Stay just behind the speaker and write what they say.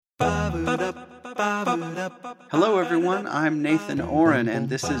Hello, everyone. I'm Nathan Oren, and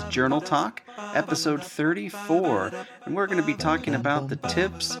this is Journal Talk, episode 34. And we're going to be talking about the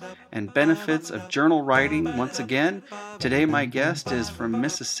tips and benefits of journal writing once again. Today, my guest is from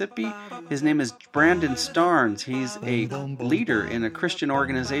Mississippi. His name is Brandon Starnes. He's a leader in a Christian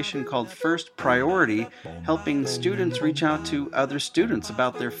organization called First Priority, helping students reach out to other students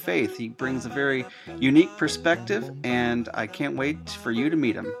about their faith. He brings a very unique perspective, and I can't wait for you to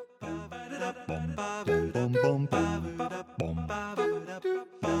meet him.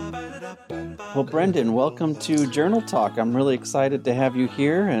 Well, Brendan, welcome to Journal Talk. I'm really excited to have you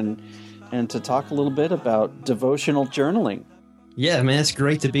here and to talk a little bit about devotional journaling. Yeah, man, it's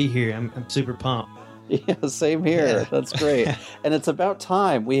great to be here. I'm super pumped. Yeah, same here. Yeah. That's great. And it's about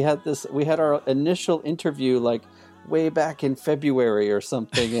time. We had our initial interview like way back in February or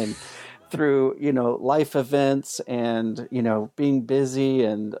something, and through, life events and, being busy.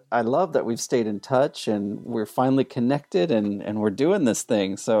 And I love that we've stayed in touch and we're finally connected and we're doing this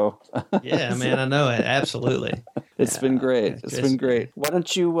thing. So yeah, man, I know it. Absolutely. It's been great. It's been great. Why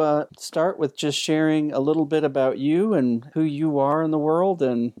don't you start with just sharing a little bit about you and who you are in the world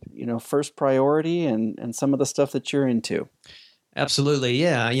and, First Priority and some of the stuff that you're into. Absolutely.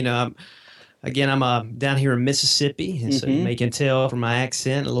 Yeah. I'm down here in Mississippi, and so you may can tell from my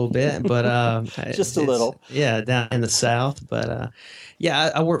accent a little bit, but just a little. Yeah, down in the South. But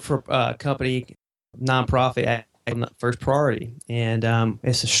I work for a company, nonprofit, First Priority, and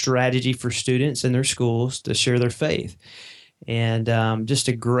it's a strategy for students in their schools to share their faith, and just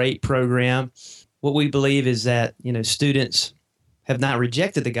a great program. What we believe is that students have not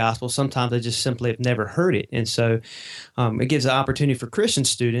rejected the gospel. Sometimes they just simply have never heard it. And so it gives the opportunity for Christian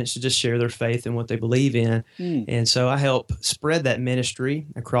students to just share their faith and what they believe in. And so I help spread that ministry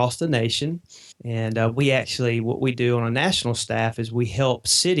across the nation. And what we do on a national staff is we help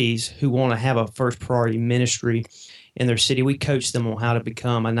cities who want to have a First Priority ministry in their city. We coach them on how to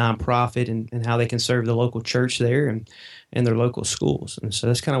become a nonprofit and how they can serve the local church there and their local schools. And so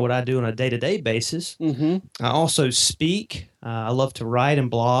that's kind of what I do on a day-to-day basis. I also speak. I love to write and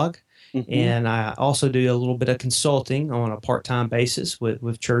blog. And I also do a little bit of consulting on a part-time basis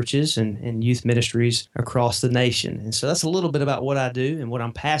with churches and youth ministries across the nation. And so that's a little bit about what I do and what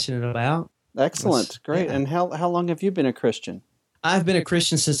I'm passionate about. Excellent. Great. Yeah. And how long have you been a Christian? I've been a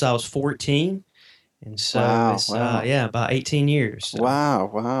Christian since I was 14. And so about 18 years. So.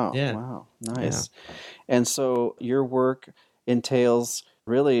 Wow. Yeah. Wow. Nice. Yeah. And so your work entails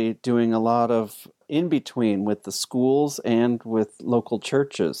really doing a lot of in between with the schools and with local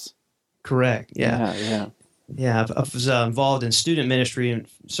churches. Correct. Yeah. Yeah, I was involved in student ministry and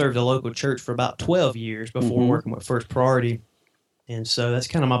served a local church for about 12 years before working with First Priority. And so that's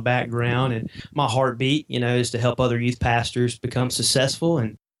kind of my background, and my heartbeat, is to help other youth pastors become successful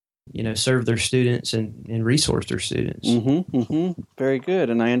and serve their students and resource their students. Very good.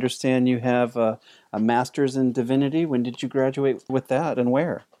 And I understand you have a master's in divinity. When did you graduate with that and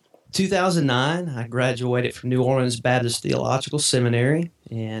where? 2009, I graduated from New Orleans Baptist Theological Seminary,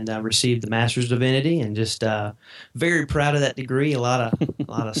 and I received the master's divinity, and just very proud of that degree. A lot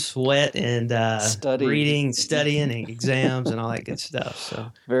of sweat and reading, studying, and exams, and all that good stuff.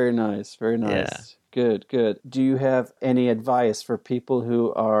 So very nice. Yeah. Good. Do you have any advice for people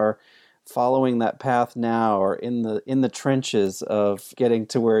who are following that path now or in the trenches of getting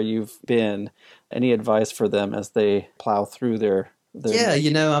to where you've been? Any advice for them as they plow through their Yeah,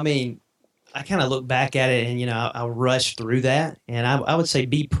 I kind of look back at it and, I'll rush through that. And I would say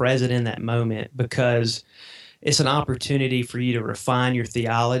be present in that moment, because it's an opportunity for you to refine your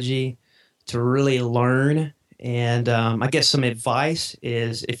theology, to really learn. And I guess some advice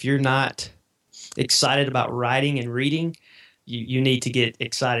is, if you're not excited about writing and reading, you need to get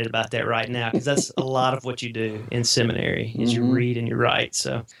excited about that right now, because that's a lot of what you do in seminary is you read and you write.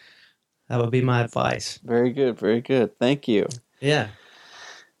 So that would be my advice. Very good. Thank you. Yeah.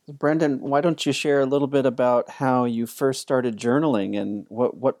 Brendan, why don't you share a little bit about how you first started journaling and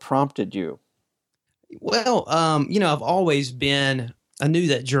what prompted you? Well, I've always I knew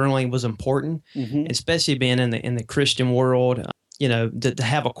that journaling was important, especially being in the Christian world. To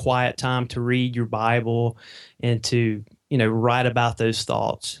have a quiet time to read your Bible and to, write about those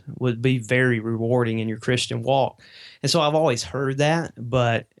thoughts would be very rewarding in your Christian walk. And so I've always heard that,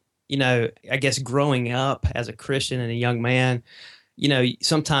 but, I guess growing up as a Christian and a young man,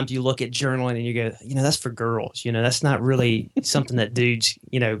 sometimes you look at journaling and you go, that's for girls. That's not really something that dudes,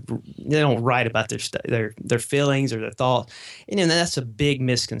 they don't write about their feelings or their thoughts. And that's a big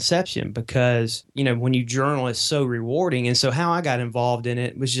misconception, because, when you journal, it's so rewarding. And so how I got involved in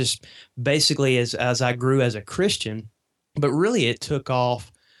it was just basically as I grew as a Christian, but really it took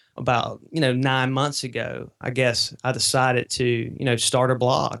off about 9 months ago, I guess I decided to start a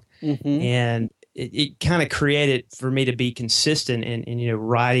blog, Mm-hmm. and it kind of created for me to be consistent in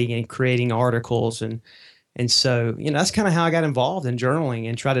writing and creating articles, and so that's kind of how I got involved in journaling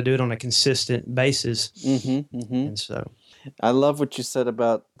and try to do it on a consistent basis. Mm-hmm. Mm-hmm. And so I love what you said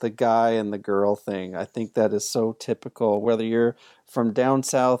about the guy and the girl thing. I think that is so typical, whether you're from down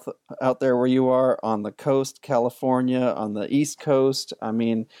south out there where you are, on the coast, California, on the East Coast. I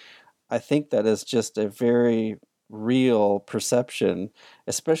mean, I think that is just a very real perception,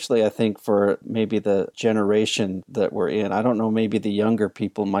 especially I think for maybe the generation that we're in. I don't know, maybe the younger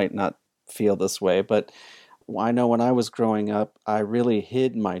people might not feel this way, but I know when I was growing up, I really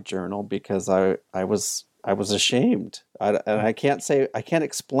hid my journal because I was ashamed. And I can't say, I can't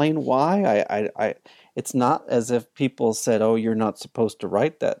explain why. It's not as if people said, "Oh, you're not supposed to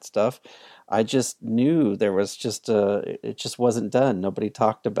write that stuff." I just knew there was just it just wasn't done. Nobody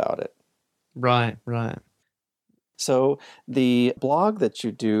talked about it. right, right. So the blog that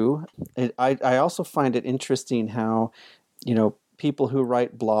you do, I also find it interesting how, people who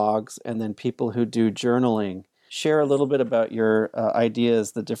write blogs and then people who do journaling share a little bit about your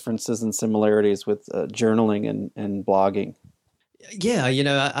ideas, the differences and similarities with journaling and blogging. Yeah,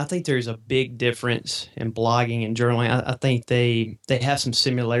 I think there's a big difference in blogging and journaling. I think they have some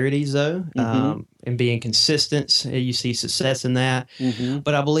similarities though, Mm-hmm. in being consistent. You see success in that, Mm-hmm.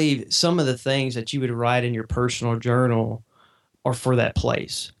 but I believe some of the things that you would write in your personal journal are for that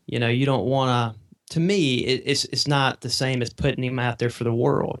place. You don't want to. To me, it's not the same as putting them out there for the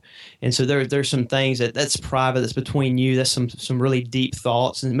world. And so there's some things that's private, that's between you. That's some really deep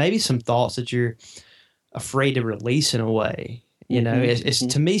thoughts, and maybe some thoughts that you're afraid to release in a way. Mm-hmm. It's Mm-hmm.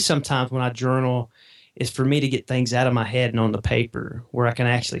 to me sometimes when I journal, it's for me to get things out of my head and on the paper where I can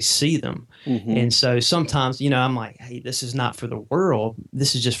actually see them. Mm-hmm. And so sometimes, I'm like, hey, this is not for the world.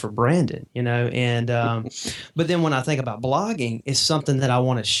 This is just for Brandon, and but then when I think about blogging, it's something that I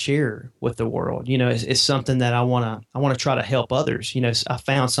want to share with the world. It's something that I want to try to help others. I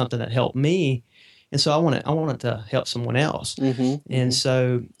found something that helped me, and so I wanted to help someone else. Mm-hmm. And Mm-hmm.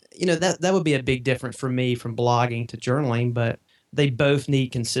 so that would be a big difference for me from blogging to journaling, but they both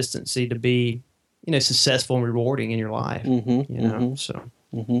need consistency to be successful and rewarding in your life. Mm-hmm. Mm-hmm. So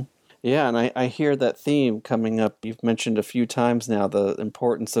Mm-hmm. Yeah, and I hear that theme coming up. You've mentioned a few times now the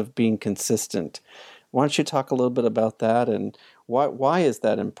importance of being consistent. Why don't you talk a little bit about that and why is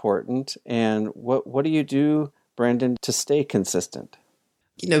that important and what do you do, Brandon, to stay consistent?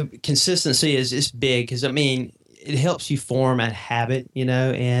 consistency is big because I mean it helps you form a habit,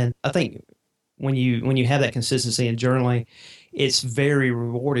 and I think when you have that consistency in journaling, it's very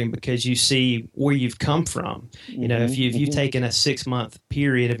rewarding because you see where you've come from. Mm-hmm. If you've Mm-hmm. taken a 6 month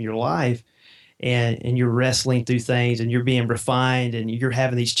period of your life and you're wrestling through things and you're being refined and you're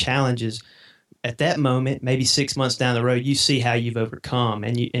having these challenges at that moment, maybe 6 months down the road, you see how you've overcome,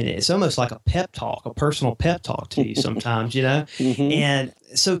 and it's almost like a pep talk, a personal pep talk to you sometimes, Mm-hmm. and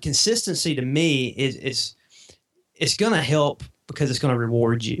so consistency to me is it's going to help because it's going to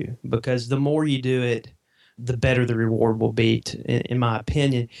reward you, because the more you do it, the better the reward will be, in my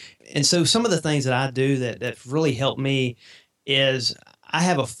opinion. And so some of the things that I do that really help me is I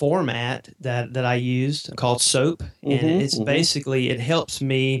have a format that I use called S.O.A.P, and Mm-hmm. it's Mm-hmm. basically it helps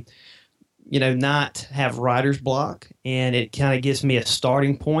me not have writer's block, and it kind of gives me a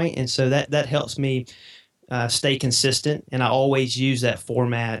starting point, and so that helps me stay consistent, and I always use that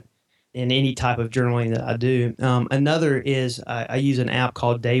format in any type of journaling that I do. Another is I use an app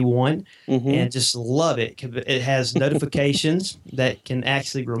called Day One, Mm-hmm. and just love it. 'Cause it has notifications that can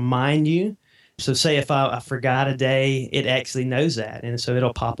actually remind you. So, say if I forgot a day, it actually knows that, and so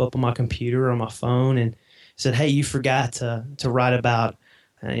it'll pop up on my computer or on my phone and said, "Hey, you forgot to write about."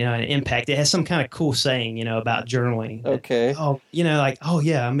 An impact. It has some kind of cool saying, about journaling. That, Okay. oh, like, oh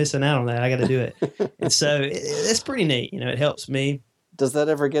yeah, I'm missing out on that. I got to do it. And so it's pretty neat. It helps me. Does that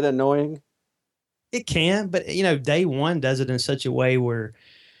ever get annoying? It can, but Day One does it in such a way where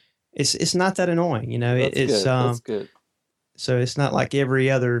it's not that annoying. That's It's good. That's good. so it's not like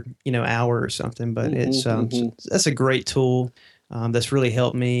every other hour or something. But Mm-hmm. Mm-hmm. that's a great tool that's really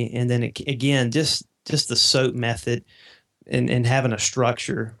helped me. And then again, just the SOAP method and having a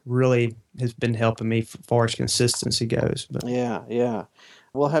structure really has been helping me as far as consistency goes. But Yeah, yeah.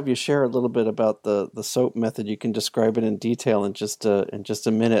 We'll have you share a little bit about the SOAP method. You can describe it in detail in just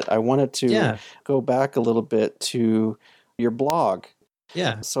a minute. I wanted to yeah, go back a little bit to your blog.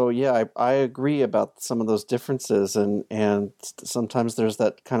 yeah, So yeah, I agree about some of those differences, and sometimes there's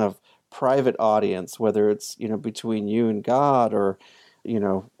that kind of private audience, whether it's between you and God or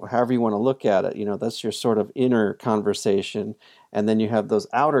however you want to look at it. That's your sort of inner conversation, and then you have those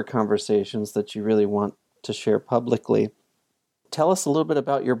outer conversations that you really want to share publicly. Tell us a little bit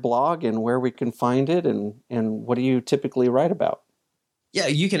about your blog and where we can find it, and what do you typically write about? Yeah,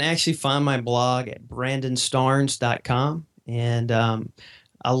 you can actually find my blog at brandonstarnes.com. And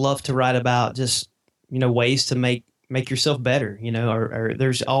I love to write about just, ways to make yourself better, or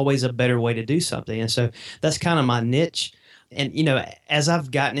there's always a better way to do something. And so that's kind of my niche. And, as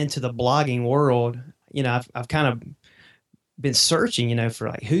I've gotten into the blogging world, I've kind of been searching, for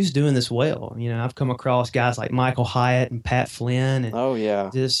like who's doing this well. I've come across guys like Michael Hyatt and Pat Flynn, and oh yeah,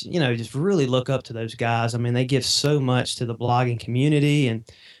 just really look up to those guys. I mean, they give so much to the blogging community and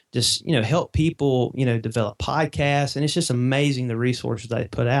just help people develop podcasts, and it's just amazing the resources they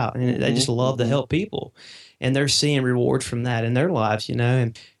put out, and they just love to help people, and they're seeing rewards from that in their lives,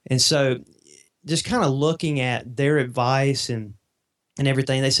 and so just kind of looking at their advice and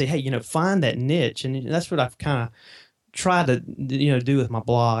everything. They say, hey, find that niche, and that's what I've kind of try to do with my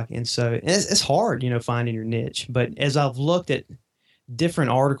blog. And so it's hard finding your niche, but as I've looked at different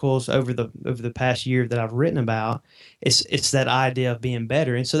articles over the past year that I've written about, it's that idea of being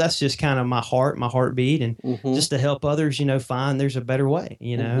better. And so that's just kind of my heartbeat, and just to help others find there's a better way,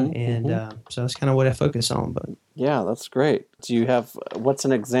 so that's kind of what I focus on. But yeah, that's great. Do you have what's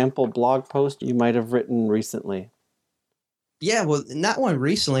an example blog post you might have written recently? Yeah, well, not one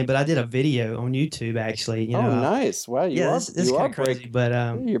recently, but I did a video on YouTube actually. Nice! Wow, you are kind of crazy, but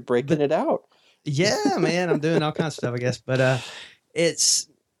you're breaking it out. Yeah, man, I'm doing all kinds of stuff, I guess. But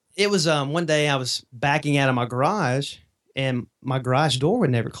it was one day I was backing out of my garage, and my garage door would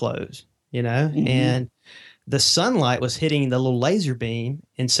never close, and the sunlight was hitting the little laser beam,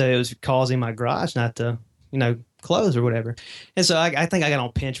 and so it was causing my garage not to, close or whatever. And so I think I got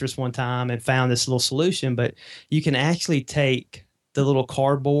on Pinterest one time and found this little solution, but you can actually take the little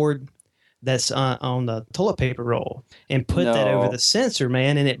cardboard that's on the toilet paper roll and put that over the sensor,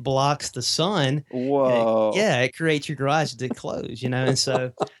 man, and it blocks the sun. Whoa. It creates your garage to close, and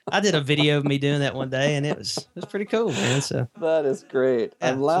so I did a video of me doing that one day, and it was pretty cool, man. So that is great.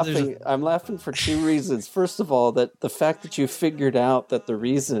 Yeah, I'm laughing for two reasons. First of all, that the fact that you figured out that the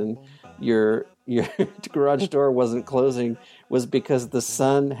reason your garage door wasn't closing was because the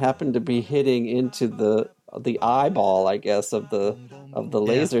sun happened to be hitting into the eyeball, I guess, of the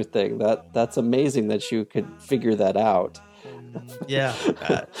laser thing. That's amazing that you could figure that out. Yeah.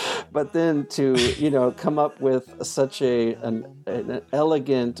 But then to come up with such an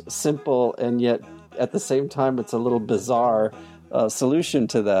elegant, simple, and yet at the same time it's a little bizarre solution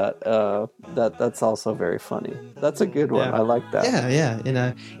to that's also very funny. That's a good one. Yeah. I like that.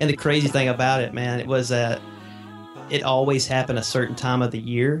 Yeah. And the crazy thing about it, man, it was that it always happened a certain time of the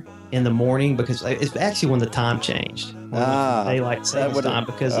year in the morning, because it's actually when the time changed. Daylight savings time,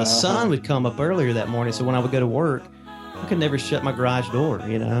 because the sun would come up earlier that morning. So when I would go to work, I could never shut my garage door, so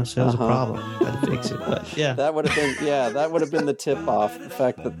it was a problem. I had to fix it. But yeah. That would have been the tip off, the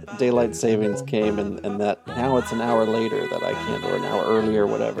fact that daylight savings came and that now it's an hour later that I can't, or an hour earlier,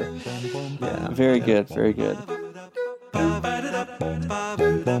 whatever. Yeah. Very good, very good.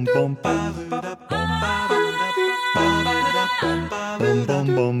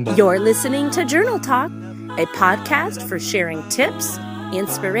 You're listening to Journal Talk, a podcast for sharing tips,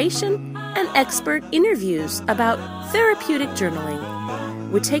 inspiration, and expert interviews about therapeutic journaling.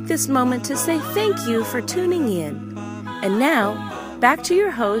 We take this moment to say thank you for tuning in. And now, back to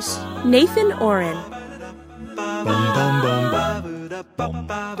your host, Nathan Oren.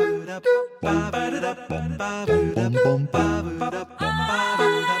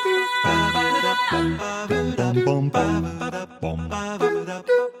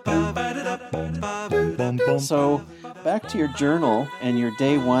 So, back to your journal and your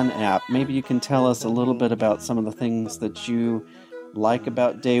Day One app. Maybe you can tell us a little bit about some of the things that you like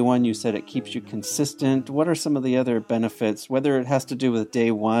about Day One. You said it keeps you consistent. What are some of the other benefits, whether it has to do with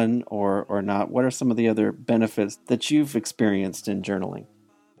Day One or not? What are some of the other benefits that you've experienced in journaling?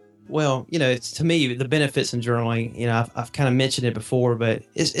 Well, it's, to me, the benefits in journaling, I've kind of mentioned it before, but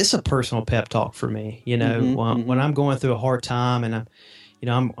it's a personal pep talk for me. When I'm going through a hard time and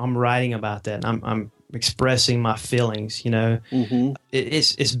I'm writing about that, and I'm expressing my feelings,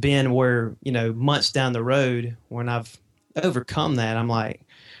 it's been where, months down the road when I've overcome that,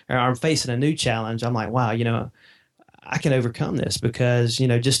 I'm facing a new challenge. I'm like, wow, I can overcome this, because,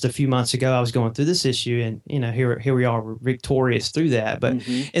 just a few months ago I was going through this issue, and, here we are, we're victorious through that. But,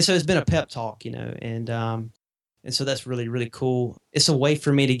 and so it's been a pep talk, and so that's really, really cool. It's a way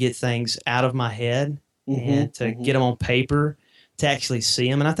for me to get things out of my head and to get them on paper, to actually see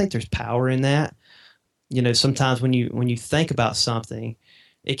them. And I think there's power in that. Sometimes when you think about something,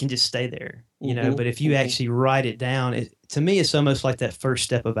 it can just stay there, but if you actually write it down, to me, it's almost like that first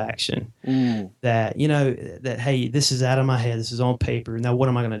step of action that, that, hey, this is out of my head. This is on paper. Now, what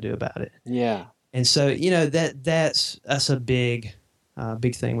am I going to do about it? Yeah. And so, that's a big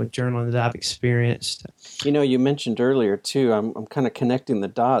thing with journaling that I've experienced. You mentioned earlier too, I'm kind of connecting the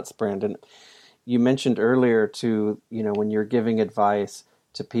dots, Brandon. You mentioned earlier to, when you're giving advice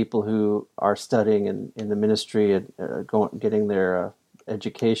to people who are studying in the ministry and getting their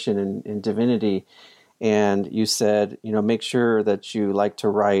education in divinity, and you said, make sure that you like to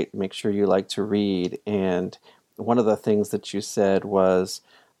write, make sure you like to read. And one of the things that you said was,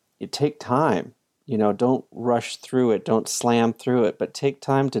 you take time, don't rush through it, don't slam through it, but take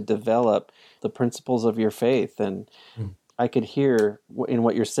time to develop the principles of your faith. And I could hear in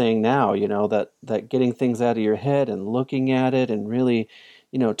what you're saying now, that getting things out of your head and looking at it and really,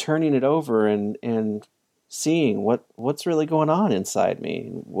 turning it over and seeing what's really going on inside me.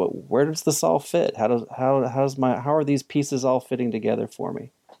 Where does this all fit? How are these pieces all fitting together for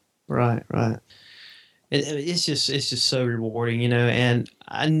me? Right. It's just so rewarding, and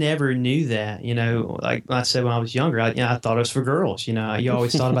I never knew that, like I said, when I was younger, I thought it was for girls, you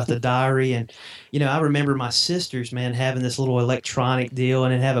always thought about the diary. And, I remember my sisters, man, having this little electronic deal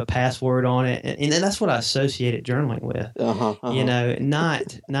and it have a password on it. And that's what I associated journaling with,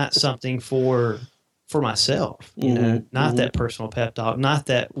 not something for myself, not that personal pep talk, not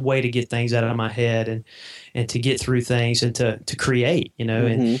that way to get things out of my head and to get through things and to create,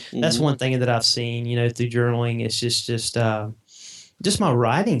 and that's one thing that I've seen, through journaling. It's just my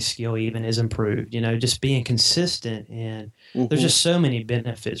writing skill even has improved, just being consistent, and there's just so many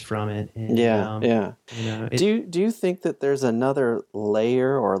benefits from it. And, Do you think that there's another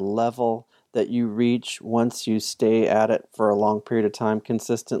layer or level that you reach once you stay at it for a long period of time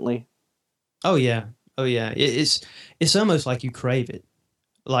consistently? Oh yeah. It's almost like you crave it.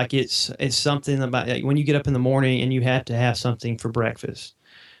 Like it's something about, like, when you get up in the morning and you have to have something for breakfast.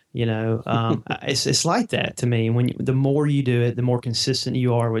 It's like that to me. The more you do it, the more consistent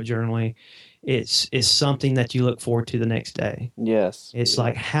you are with journaling. It's something that you look forward to the next day. Yes. It's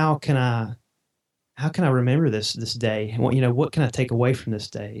like, how can I remember this day? What can I take away from this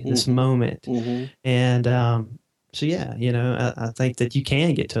day, this moment? And so yeah, I think that you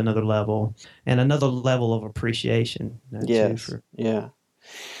can get to another level of appreciation. Yes. Yeah.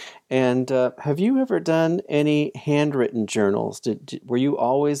 And have you ever done any handwritten journals? Were you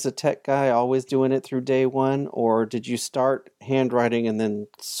always a tech guy, always doing it through day one, or did you start handwriting and then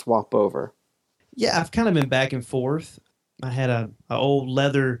swap over? Yeah, I've kind of been back and forth. I had a old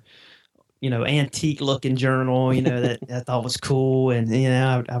leather, antique looking journal, that I thought was cool, and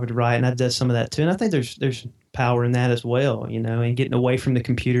I would write, and I did some of that too. And I think there's power in that as well, and getting away from the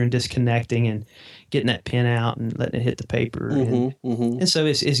computer and disconnecting and getting that pen out and letting it hit the paper. And so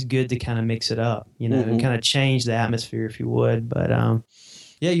it's good to kind of mix it up, and kind of change the atmosphere, if you would. But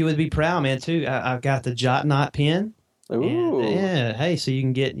yeah, you would be proud, man, too. I've got the Jot Not pen. Ooh. And, yeah, hey, so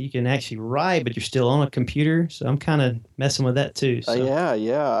you can actually write, but you're still on a computer. So I'm kind of messing with that too. So.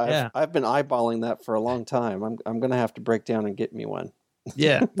 Yeah. I've been eyeballing that for a long time. I'm going to have to break down and get me one.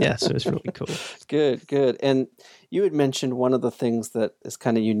 Yeah. So it's really cool. Good. And you had mentioned one of the things that is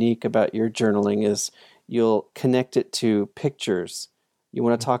kind of unique about your journaling is you'll connect it to pictures. You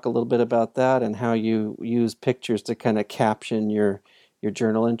want to talk a little bit about that and how you use pictures to kind of caption your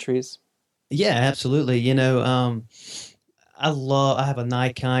journal entries? Yeah, absolutely. I have a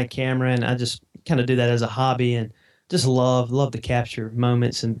Nikon camera, and I just kind of do that as a hobby, and just love to capture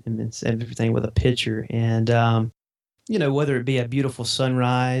moments and everything with a picture. And, whether it be a beautiful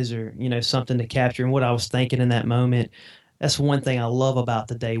sunrise or, something to capture and what I was thinking in that moment. That's one thing I love about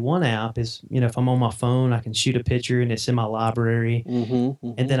the Day One app is, if I'm on my phone, I can shoot a picture and it's in my library,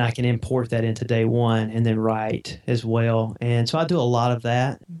 and then I can import that into Day One and then write as well. And so I do a lot of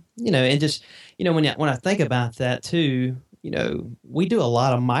that, and just, when I think about that too, we do a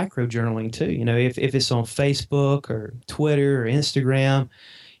lot of micro journaling too. If it's on Facebook or Twitter or Instagram,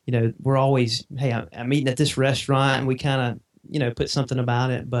 we're always, hey, I'm eating at this restaurant, and we kind of, put something about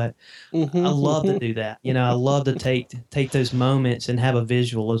it. But I love to do that. I love to take those moments and have a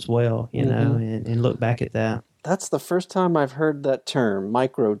visual as well, and look back at that. That's the first time I've heard that term,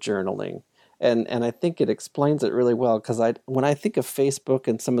 micro journaling. And I think it explains it really well, because when I think of Facebook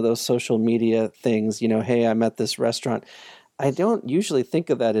and some of those social media things, hey, I'm at this restaurant, I don't usually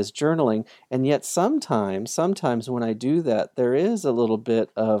think of that as journaling. And yet sometimes when I do that, there is a little bit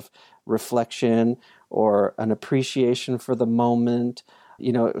of reflection or an appreciation for the moment.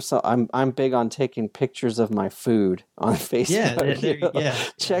 So I'm big on taking pictures of my food on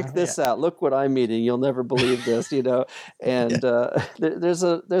Facebook. Check this out. Look what I'm eating. You'll never believe this. And there's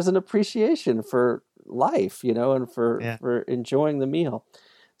an appreciation for life, and for enjoying the meal.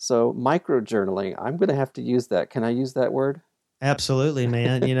 So micro-journaling, I'm going to have to use that. Can I use that word? Absolutely,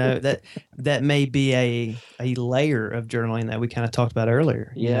 man. That may be a layer of journaling that we kind of talked about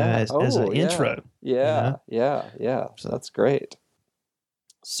earlier, as an intro. Yeah. So that's great.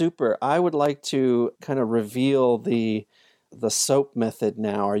 Super. I would like to kind of reveal the S.O.A.P method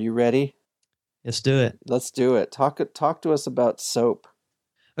now. Are you ready? Let's do it. Let's do it. Talk to us about S.O.A.P.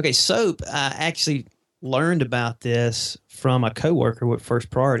 Okay, S.O.A.P, I actually learned about this from a coworker with First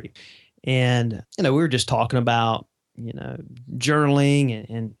Priority. And, we were just talking about, journaling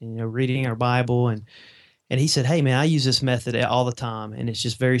and reading our Bible. And he said, hey, man, I use this method all the time. And it's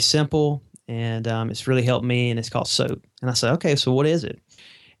just very simple. And it's really helped me. And it's called S.O.A.P. And I said, okay, so what is it?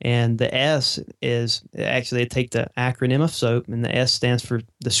 And the S is actually, they take the acronym of S.O.A.P, and the S stands for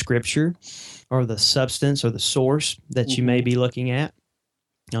the scripture or the substance or the source that you may be looking at.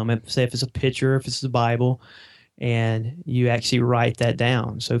 Say if it's a picture, if it's the Bible, and you actually write that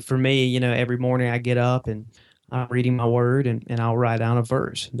down. So for me, every morning I get up and I'm reading my word and I'll write down a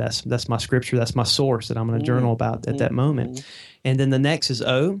verse. That's my scripture. That's my source that I'm going to journal about at that moment. And then the next is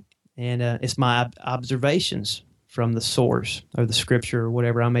O, and it's my observations from the source or the scripture or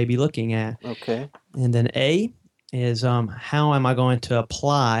whatever I may be looking at. Okay. And then A is how am I going to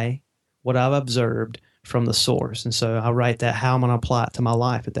apply what I've observed from the source? And so I write that, how I'm going to apply it to my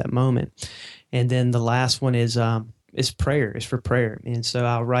life at that moment. And then the last one is prayer. It's for prayer. And so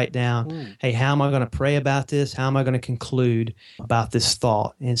I'll write down, hey, how am I going to pray about this? How am I going to conclude about this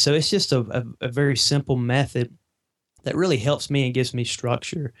thought? And so it's just a very simple method that really helps me and gives me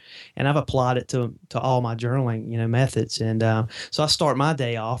structure. And I've applied it to all my journaling, methods. And so I start my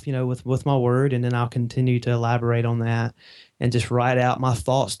day off, with my word, and then I'll continue to elaborate on that and just write out my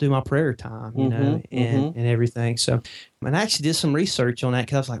thoughts through my prayer time, and everything. So, and I actually did some research on that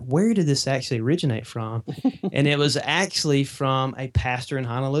because I was like, where did this actually originate from? And it was actually from a pastor in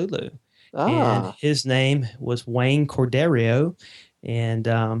Honolulu. And his name was Wayne Cordeiro. And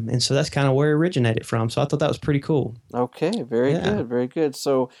so that's kind of where it originated from. So I thought that was pretty cool. Okay, very good, very good.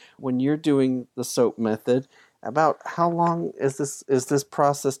 So when you're doing the S.O.A.P method, about how long is this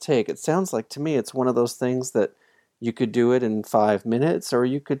process take? It sounds like to me it's one of those things that you could do it in 5 minutes, or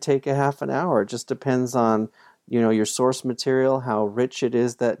you could take a half an hour. It just depends on your source material, how rich it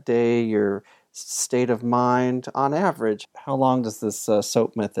is that day, your state of mind. On average, how long does this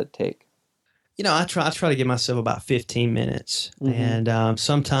S.O.A.P method take? I try to give myself about 15 minutes. And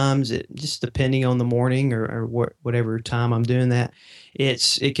sometimes, it just depending on the morning or whatever time I'm doing that,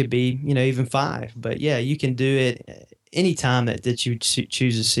 it could be, even 5. But yeah, you can do it any time that you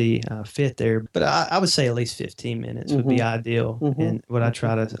choose to see fit there. But I would say at least 15 minutes would be ideal. And what I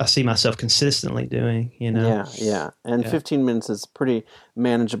see myself consistently doing, Yeah. And 15 minutes is a pretty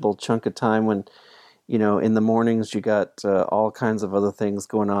manageable chunk of time when, in the mornings you got all kinds of other things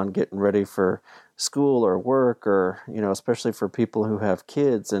going on, getting ready for school or work, or, especially for people who have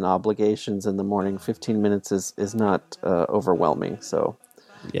kids and obligations in the morning. 15 minutes is not overwhelming. So,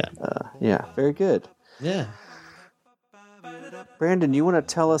 very good. Yeah. Brandon, you want to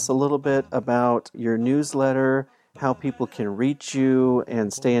tell us a little bit about your newsletter, how people can reach you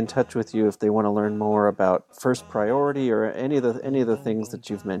and stay in touch with you if they want to learn more about First Priority or any of the things that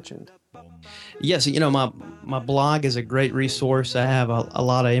you've mentioned? Yes, my blog is a great resource. I have a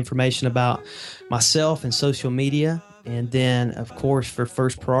lot of information about myself and social media. And then, of course, for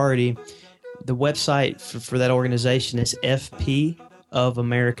First Priority, the website for that organization is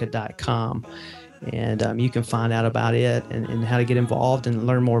fpofamerica.com. And you can find out about it and how to get involved and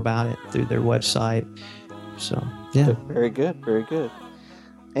learn more about it through their website. So, yeah. Very good, very good.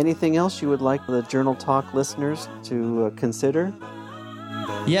 Anything else you would like the Journal Talk listeners to consider?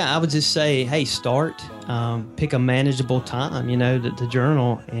 Yeah, I would just say, hey, start. Pick a manageable time, to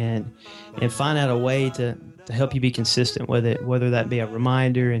journal and find out a way to help you be consistent with it, whether that be a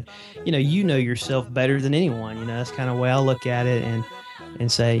reminder. And, you know yourself better than anyone. That's kind of the way I look at it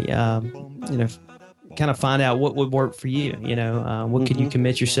and say, kind of find out what would work for you. What can you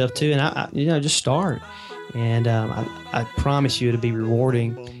commit yourself to? And I just start. And I promise you it'll be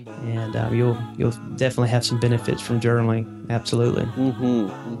rewarding. And you'll definitely have some benefits from journaling. Absolutely.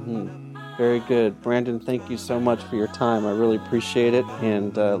 Very good. Brandon, thank you so much for your time. I really appreciate it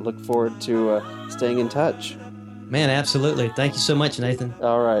and look forward to staying in touch. Man, absolutely. Thank you so much, Nathan.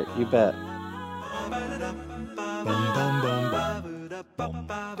 All right, you bet.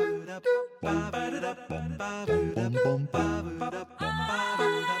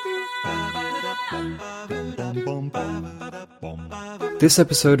 This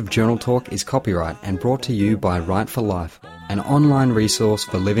episode of Journal Talk is copyright and brought to you by Right for Life, an online resource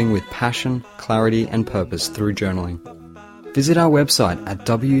for living with passion, clarity, and purpose through journaling. Visit our website at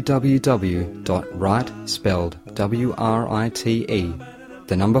www.write, spelled W-R-I-T-E,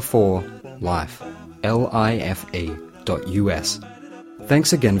 the number 4, life, L-I-F-E.us.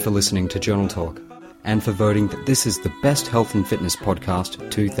 Thanks again for listening to Journal Talk, and for voting that this is the best health and fitness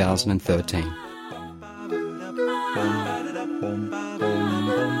podcast 2013. Bum, bum, bum,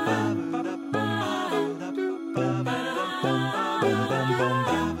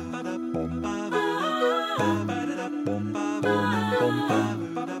 bum.